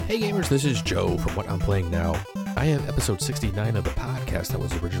Hey gamers, this is Joe from What I'm Playing Now. I have episode 69 of the podcast that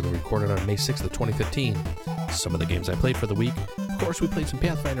was originally recorded on May 6th of 2015. Some of the games I played for the week. Of course, we played some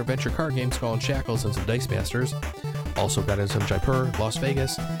Pathfinder adventure card games, Skull and Shackles, and some Dice Masters. Also got in some Jaipur, Las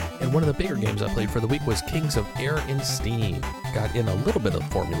Vegas, and one of the bigger games I played for the week was Kings of Air in Steam. Got in a little bit of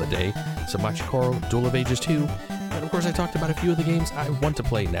Formula Day, some Machikoro, Duel of Ages 2, and of course I talked about a few of the games I want to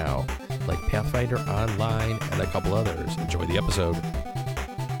play now, like Pathfinder Online and a couple others. Enjoy the episode.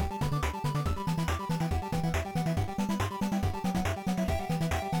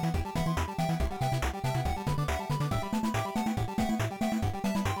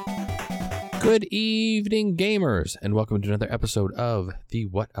 Good evening, gamers, and welcome to another episode of the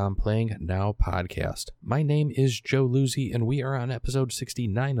What I'm Playing Now podcast. My name is Joe Luzzi, and we are on episode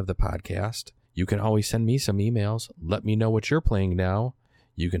 69 of the podcast. You can always send me some emails. Let me know what you're playing now.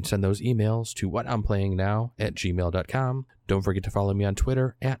 You can send those emails to whatimplayingnow@gmail.com. Don't forget to follow me on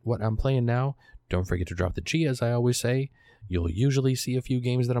Twitter @whatimplayingnow. Don't forget to drop the G, as I always say. You'll usually see a few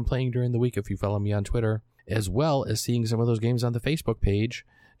games that I'm playing during the week if you follow me on Twitter, as well as seeing some of those games on the Facebook page.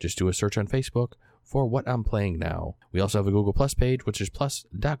 Just do a search on Facebook for What I'm Playing Now. We also have a Google Plus page, which is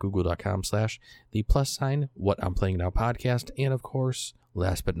plus.google.com/the What I'm Playing Now podcast. And of course,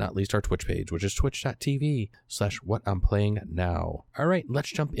 last but not least, our Twitch page, which is twitch.tv/What I'm Playing Now. All right,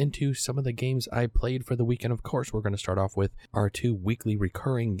 let's jump into some of the games I played for the weekend. Of course, we're going to start off with our two weekly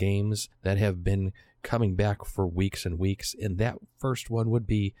recurring games that have been coming back for weeks and weeks. And that first one would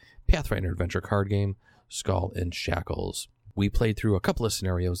be Pathfinder adventure card game, Skull and Shackles. We played through a couple of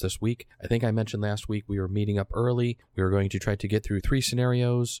scenarios this week. I think I mentioned last week we were meeting up early. We were going to try to get through 3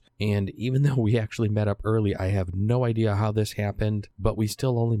 scenarios. And even though we actually met up early, I have no idea how this happened, but we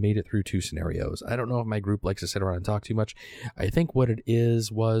still only made it through 2 scenarios. I don't know if my group likes to sit around and talk too much. I think what it is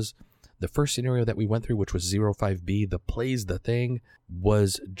was the first scenario that we went through, which was 05B, the Plays the Thing,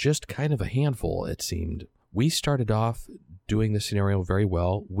 was just kind of a handful, it seemed. We started off doing the scenario very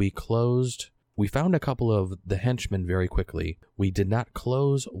well. We found a couple of the henchmen very quickly. We did not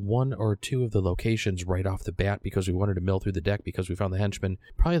close 1 or 2 of the locations right off the bat because we wanted to mill through the deck because we found the henchmen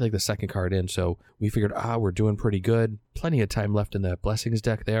probably like the second card in. So we figured, we're doing pretty good. Plenty of time left in the blessings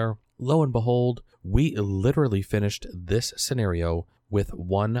deck there. Lo and behold, we literally finished this scenario with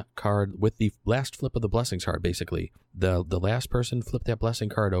 1 card, with the last flip of the blessings card, basically. The last person flipped that blessing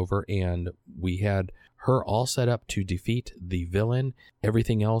card over, and we had her all set up to defeat the villain.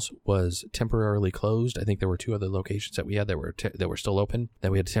 Everything else was temporarily closed. I think there were 2 other locations that we had that were still open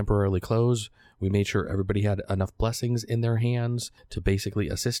that we had to temporarily close. We made sure everybody had enough blessings in their hands to basically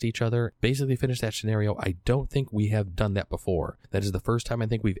assist each other. Basically finish that scenario. I don't think we have done that before. That is the first time I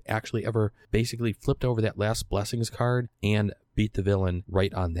think we've actually ever basically flipped over that last blessings card and beat the villain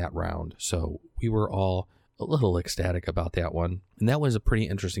right on that round. So we were all a little ecstatic about that one. And that was a pretty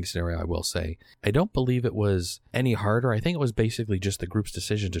interesting scenario, I will say. I don't believe it was any harder. I think it was basically just the group's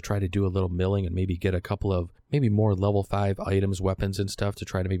decision to try to do a little milling and maybe get a couple of maybe more level 5 items, weapons and stuff to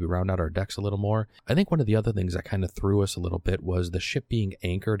try to maybe round out our decks a little more. I think one of the other things that kind of threw us a little bit was the ship being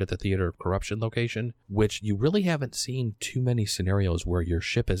anchored at the Theater of Corruption location, which you really haven't seen too many scenarios where your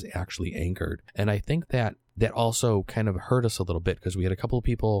ship is actually anchored. And I think that also kind of hurt us a little bit because we had a couple of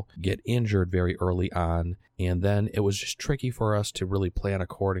people get injured very early on, and then it was just tricky for us to really plan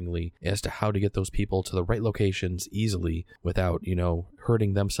accordingly as to how to get those people to the right locations easily without,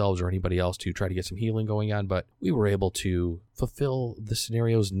 hurting themselves or anybody else to try to get some healing going on. But we were able to fulfill the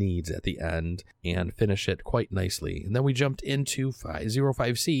scenario's needs at the end and finish it quite nicely. And then we jumped into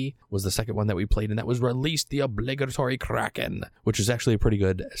 05C was the second one that we played, and that was Release the Obligatory Kraken, which is actually a pretty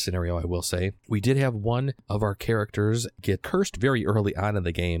good scenario, I will say. We did have one of our characters get cursed very early on in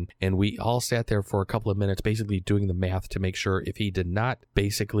the game, and we all sat there for a couple of minutes basically doing the math to make sure if he did not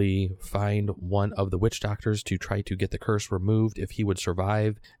basically find one of the witch doctors to try to get the curse removed, if he would survive.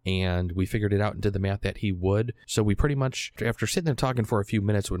 And we figured it out and did the math that he would. So we pretty much, after sitting there talking for a few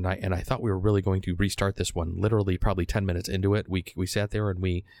minutes one night, and I thought we were really going to restart this one literally probably 10 minutes into it, we sat there and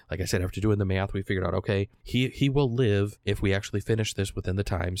we, like I said, after doing the math, we figured out, okay, he will live if we actually finish this within the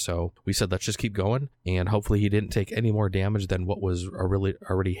time. So we said, let's just keep going, and hopefully he didn't take any more damage than what was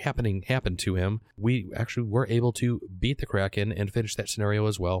already happened to him. We actually were able to beat the Kraken and finish that scenario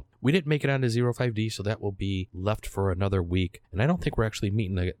as well. We didn't make it onto 05D, so that will be left for another week. And I don't think we're actually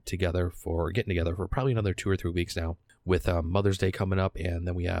getting together for probably another 2 or 3 weeks now, with Mother's Day coming up, and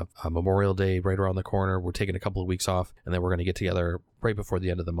then we have Memorial Day right around the corner. We're taking a couple of weeks off, and then we're going to get together right before the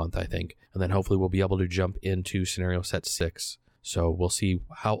end of the month, I think. And then hopefully we'll be able to jump into scenario set 6 So we'll see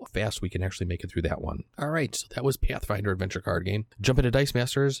how fast we can actually make it through that one. All right, so that was Pathfinder Adventure Card Game. Jump into Dice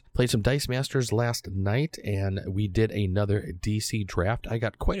Masters. Played some Dice Masters last night, and we did another DC draft. I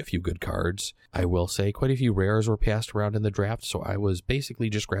got quite a few good cards, I will say. Quite a few rares were passed around in the draft, so I was basically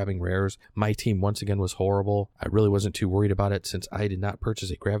just grabbing rares. My team, once again, was horrible. I really wasn't too worried about it since I did not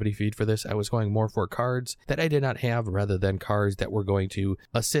purchase a gravity feed for this. I was going more for cards that I did not have rather than cards that were going to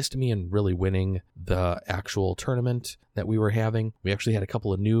assist me in really winning the actual tournament that we were having. We actually had a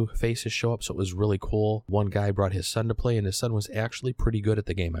couple of new faces show up, so it was really cool. One guy brought his son to play, and his son was actually pretty good at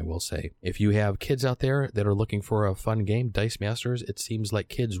the game, I will say. If you have kids out there that are looking for a fun game, Dice Masters, it seems like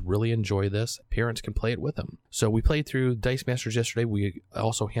kids really enjoy this. Parents can play it with them. So we played through Dice Masters yesterday. We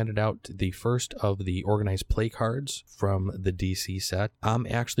also handed out the first of the organized play cards from the DC set. I'm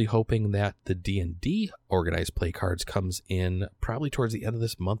actually hoping that the D&D organized play cards comes in probably towards the end of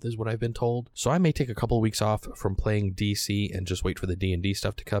this month is what I've been told. So I may take a couple of weeks off from playing DC and just wait for the D&D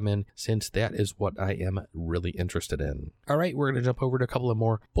stuff to come in, since that is what I am really interested in. All right, we're going to jump over to a couple of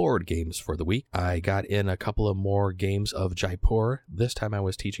more board games for the week. I got in a couple of more games of Jaipur. This time I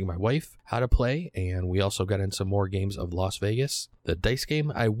was teaching my wife how to play, and we also got in some more games of Las Vegas. The dice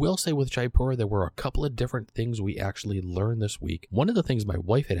game, I will say with Jaipur, there were a couple of different things we actually learned this week. One of the things my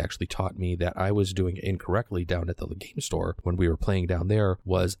wife had actually taught me that I was doing incorrectly down at the game store when we were playing down there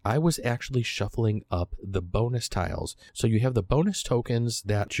was I was actually shuffling up the bonus tiles. So you have the bonus tokens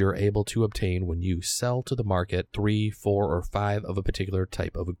that you're able to obtain when you sell to the market 3, 4, or 5 of a particular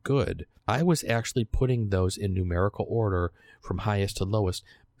type of a good. I was actually putting those in numerical order from highest to lowest,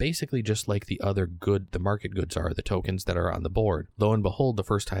 basically just like the other the market goods are, the tokens that are on the board. Lo and behold, the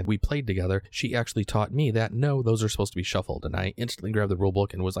first time we played together, she actually taught me that no, those are supposed to be shuffled, and I instantly grabbed the rule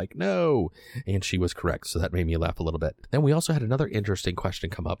book and was like, no, and she was correct, so that made me laugh a little bit. Then we also had another interesting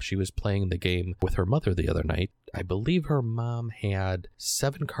question come up. She was playing the game with her mother the other night. I believe her mom had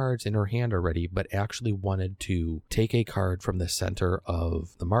 7 cards in her hand already, but actually wanted to take a card from the center of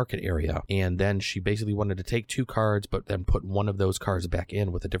the market area, and then she basically wanted to take 2 cards, but then put one of those cards back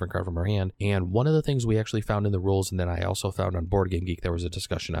in with a different card from her hand. And one of the things we actually found in the rules, and then I also found on Board Game Geek there was a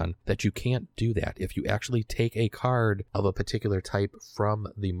discussion on, that you can't do that. If you actually take a card of a particular type from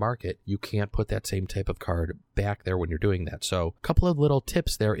the market, you can't put that same type of card back there when you're doing that. So a couple of little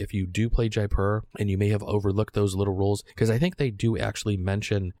tips there if you do play Jaipur and you may have overlooked those little rules, because I think they do actually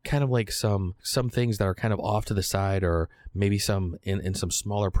mention kind of like some things that are kind of off to the side, or maybe some in some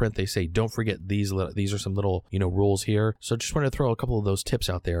smaller print they say don't forget these are some little rules here. So just wanted to throw a couple of those tips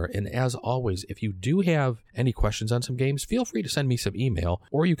out there. And as always, if you do have any questions on some games, feel free to send me some email,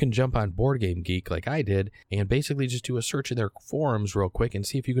 or you can jump on Board Game Geek like I did and basically just do a search in their forums real quick and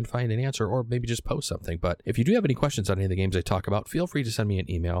see if you can find an answer, or maybe just post something. But if you do have any questions on any of the games I talk about, feel free to send me an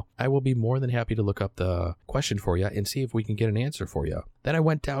email. I will be more than happy to look up the question for you and see if we can get an answer for you. Then I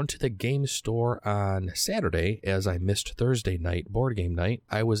went down to the game store on Saturday, as I missed Thursday night, board game night.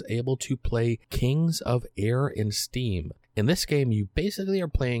 I was able to play Kings of Air in Steam. In this game, you basically are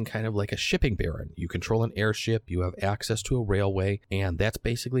playing kind of like a shipping baron. You control an airship, you have access to a railway, and that's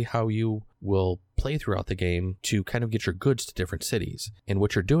basically how you will play throughout the game to kind of get your goods to different cities. And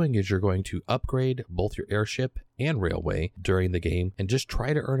what you're doing is you're going to upgrade both your airship and railway during the game and just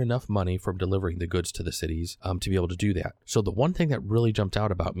try to earn enough money from delivering the goods to the cities to be able to do that. So the one thing that really jumped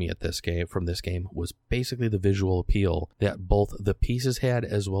out about me from this game was basically the visual appeal that both the pieces had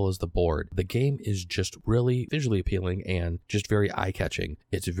as well as the board. The game is just really visually appealing and just very eye-catching.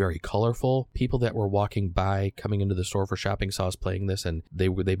 It's very colorful. People that were walking by coming into the store for shopping saw us playing this, and they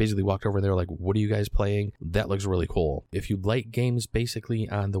basically walked over and they were like, what are you guys playing? That looks really cool. If you like games basically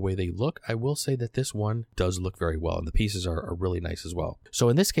on the way they look, I will say that this one does look very well, and the pieces are really nice as well. So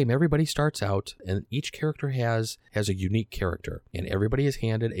in this game, everybody starts out, and each character has a unique character, and everybody is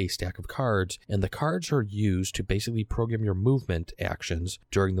handed a stack of cards, and the cards are used to basically program your movement actions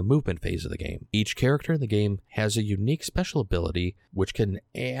during the movement phase of the game. Each character in the game has a unique special ability which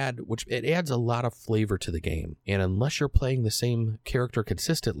adds a lot of flavor to the game. And unless you're playing the same character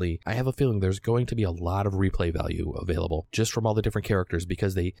consistently, I have a feeling there's going to be a lot of replay value available just from all the different characters,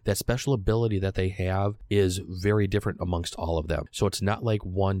 because that special ability that they have is very different amongst all of them. So it's not like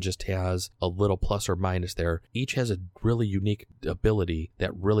one just has a little plus or minus there. Each has a really unique ability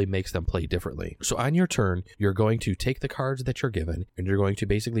that really makes them play differently. So on your turn, you're going to take the cards that you're given, and you're going to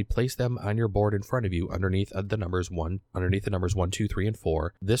basically place them on your board in front of you underneath the numbers 1, 2, 3, and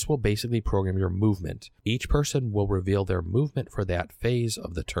 4. This will basically program your movement. Each person will reveal their movement for that phase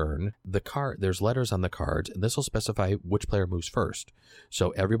of the turn. there's letters on the cards, and this will specify which player moves first. So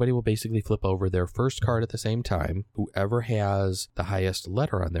everybody will basically flip over their first card at the same time. Whoever has the highest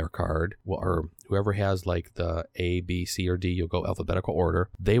letter on their card, or whoever has like the A, B, C, or D, you'll go alphabetical order.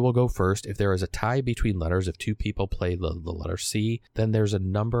 They will go first. If there is a tie between letters, if two people play the letter C, then there's a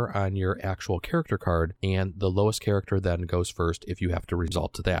number on your actual character card, and the lowest character then goes first if you have to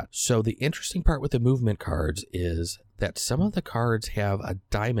result to that. So the interesting part with the movement cards is that some of the cards have a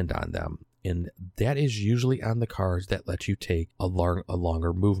diamond on them. And that is usually on the cards that let you take a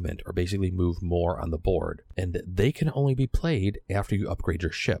longer movement, or basically move more on the board. And they can only be played after you upgrade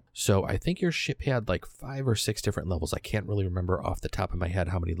your ship. So I think your ship had like 5 or 6 different levels. I can't really remember off the top of my head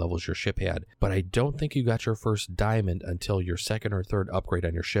how many levels your ship had, but I don't think you got your first diamond until your second or third upgrade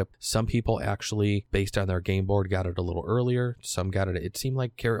on your ship. Some people actually, based on their game board, got it a little earlier. Some got it seemed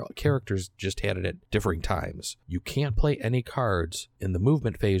like characters just had it at differing times. You can't play any cards in the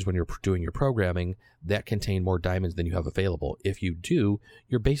movement phase when you're doing your programming that contain more diamonds than you have available. If you do,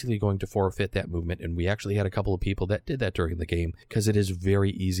 you're basically going to forfeit that movement, and we actually had a couple of people that did that during the game, because it is very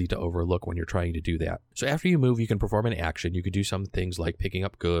easy to overlook when you're trying to do that. So after you move, you can perform an action. You could do some things like picking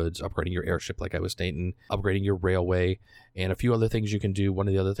up goods, upgrading your airship like I was stating, upgrading your railway, and a few other things you can do. One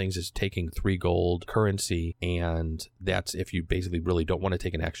of the other things is taking 3 gold currency, and that's if you basically really don't want to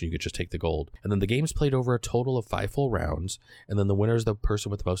take an action, you could just take the gold. And then the game's played over a total of 5 full rounds, and then the winner is the person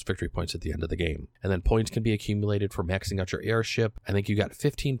with the most victory points at the end of the game. And then points can be accumulated for maxing out your airship. I think you got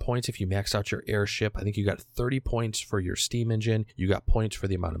 15 points if you maxed out your airship. I think you got 30 points for your steam engine. You got points for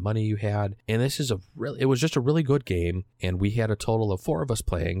the amount of money you had. And this is it was just a really good game. And we had a total of 4 of us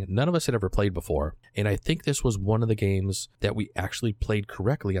playing. None of us had ever played before. And I think this was one of the games that we actually played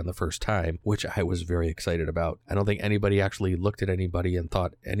correctly on the first time, which I was very excited about. I don't think anybody actually looked at anybody and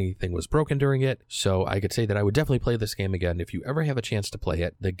thought anything was broken during it. So I could say that I would definitely play this game again if you ever have a chance to play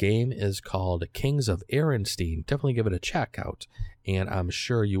it. The game is called Kings of Arenstein. Definitely give it a check out, and I'm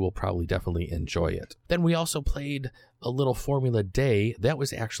sure you will probably definitely enjoy it. Then we also played a little Formula Day. That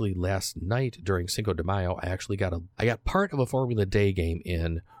was actually last night during Cinco de Mayo. I got part of a Formula Day game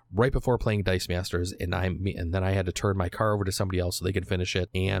in right before playing Dice Masters, and then I had to turn my car over to somebody else so they could finish it.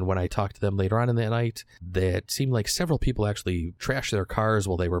 And when I talked to them later on in the night, that seemed like several people actually trashed their cars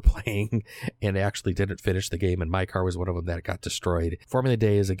while they were playing and actually didn't finish the game, and my car was one of them that got destroyed. Formula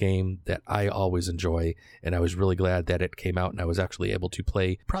Day is a game that I always enjoy, and I was really glad that it came out and I was actually able to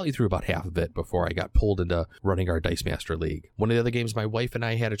play probably through about half of it before I got pulled into running our Dice Master League. One of the other games my wife and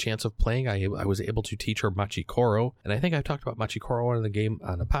I had a chance of playing, I was able to teach her Machi Koro, and I think I've talked about Machi Koro on the game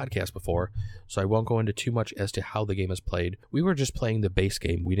on a podcast before, so I won't go into too much as to how the game is played. We were just playing the base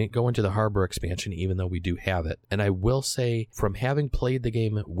game. We didn't go into the Harbor expansion, even though we do have it. And I will say, from having played the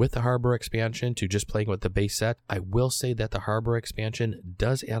game with the Harbor expansion to just playing with the base set, I will say that the Harbor expansion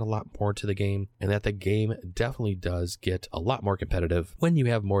does add a lot more to the game, and that the game definitely does get a lot more competitive when you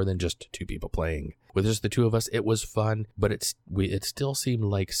have more than just 2 people playing. With just the 2 of us, it was fun, but it still seemed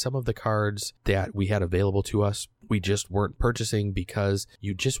like some of the cards that we had available to us, we just weren't purchasing because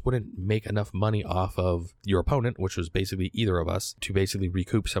you just wouldn't make enough money off of your opponent, which was basically either of us, to basically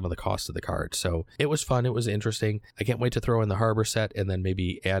recoup some of the cost of the cards. So it was fun. It was interesting. I can't wait to throw in the Harbor set and then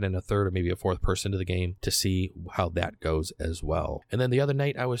maybe add in a 3rd or maybe a 4th person to the game to see how that goes as well. And then the other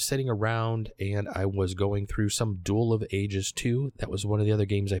night I was sitting around and I was going through some Duel of Ages 2. That was one of the other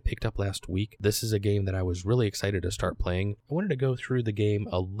games I picked up last week. This is a game that I was really excited to start playing. I wanted to go through the game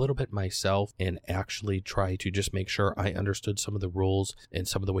a little bit myself and actually try to just make sure I understood some of the rules and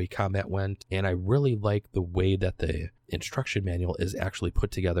some of the way combat went. And I really like the way that the instruction manual is actually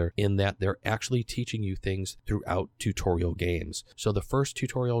put together, in that they're actually teaching you things throughout tutorial games. So the first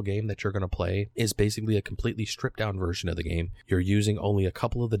tutorial game that you're going to play is basically a completely stripped down version of the game. You're using only a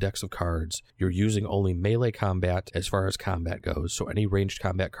couple of the decks of cards. You're using only melee combat as far as combat goes. So any ranged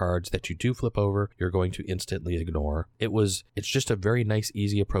combat cards that you do flip over, you're going to instantly ignore. It's just a very nice,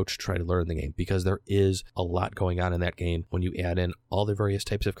 easy approach to try to learn the game, because there is a lot going on in that game when you add in all the various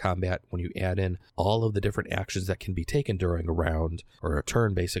types of combat, when you add in all of the different actions that can be taken during a round or a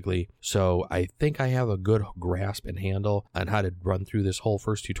turn, basically. So I think I have a good grasp and handle on how to run through this whole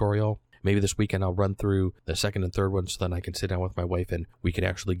first tutorial. Maybe this weekend I'll run through the 2nd and 3rd one, so then I can sit down with my wife and we can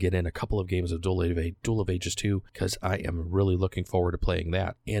actually get in a couple of games of Duel of Ages 2, because I am really looking forward to playing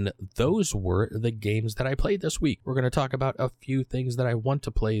that. And those were the games that I played this week. We're going to talk about a few things that I want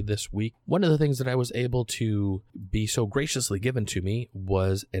to play this week. One of the things that I was able to be so graciously given to me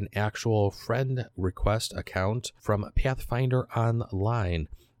was an actual friend request account from Pathfinder Online.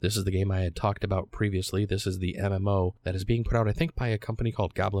 This is the game I had talked about previously. This is the MMO that is being put out, I think, by a company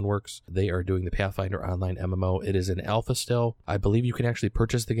called Goblin Works. They are doing the Pathfinder Online MMO. It is in alpha still. I believe you can actually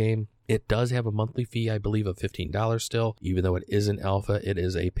purchase the game. It does have a monthly fee, I believe, of $15 still. Even though it is an alpha, it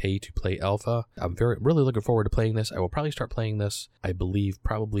is a pay-to-play alpha. I'm really looking forward to playing this. I will probably start playing this, I believe,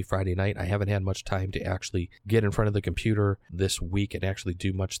 probably Friday night. I haven't had much time to actually get in front of the computer this week and actually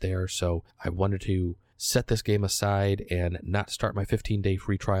do much there, so I wanted to set this game aside and not start my 15-day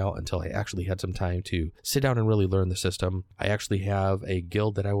free trial until I actually had some time to sit down and really learn the system. I actually have a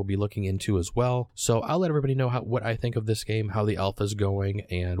guild that I will be looking into as well, so I'll let everybody know what I think of this game, how the alpha's going,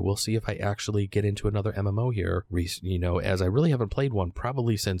 and we'll see if I actually get into another MMO here, as I really haven't played one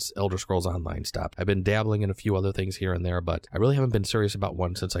probably since Elder Scrolls Online stopped. I've been dabbling in a few other things here and there, but I really haven't been serious about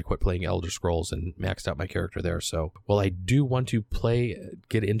one since I quit playing Elder Scrolls and maxed out my character there. So while I do want to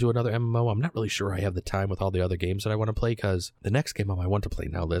get into another MMO, I'm not really sure I have the time with all the other games that I want to play, because the next game on my want to play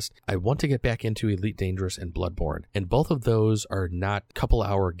now list, I want to get back into Elite Dangerous and Bloodborne, and both of those are not couple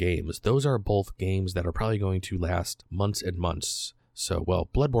hour games. Those are both games that are probably going to last months and months. So, well,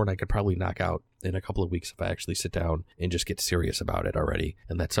 Bloodborne I could probably knock out in a couple of weeks if I actually sit down and just get serious about it already.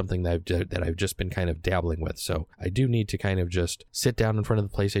 And that's something that I've just been kind of dabbling with. So I do need to kind of just sit down in front of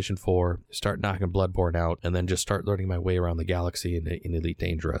the PlayStation 4, start knocking Bloodborne out, and then just start learning my way around the galaxy in Elite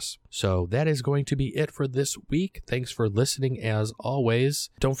Dangerous. So that is going to be it for this week. Thanks for listening as always.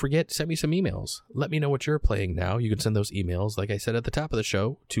 Don't forget, send me some emails. Let me know what you're playing now. You can send those emails, like I said at the top of the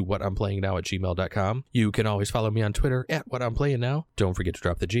show, to whatimplayingnow@gmail.com. You can always follow me on Twitter @whatimplayingnow. Don't forget to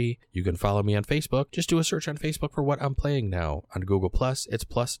drop the G. You can follow me on Facebook. Just do a search on Facebook for What I'm Playing Now. On Google+, it's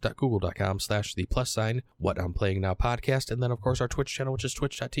plus.google.com/the+sign What I'm Playing Now podcast. And then, of course, our Twitch channel, which is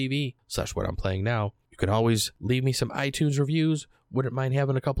twitch.tv/What I'm Playing Now. You can always leave me some iTunes reviews. Wouldn't mind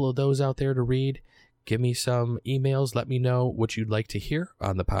having a couple of those out there to read. Give me some emails. Let me know what you'd like to hear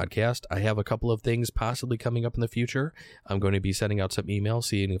on the podcast. I have a couple of things possibly coming up in the future. I'm going to be sending out some emails,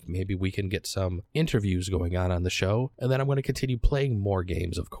 seeing if maybe we can get some interviews going on the show. And then I'm going to continue playing more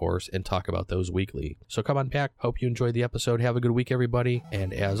games, of course, and talk about those weekly. So come on back. Hope you enjoyed the episode. Have a good week, everybody.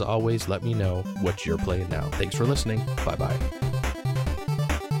 And as always, let me know what you're playing now. Thanks for listening. Bye-bye.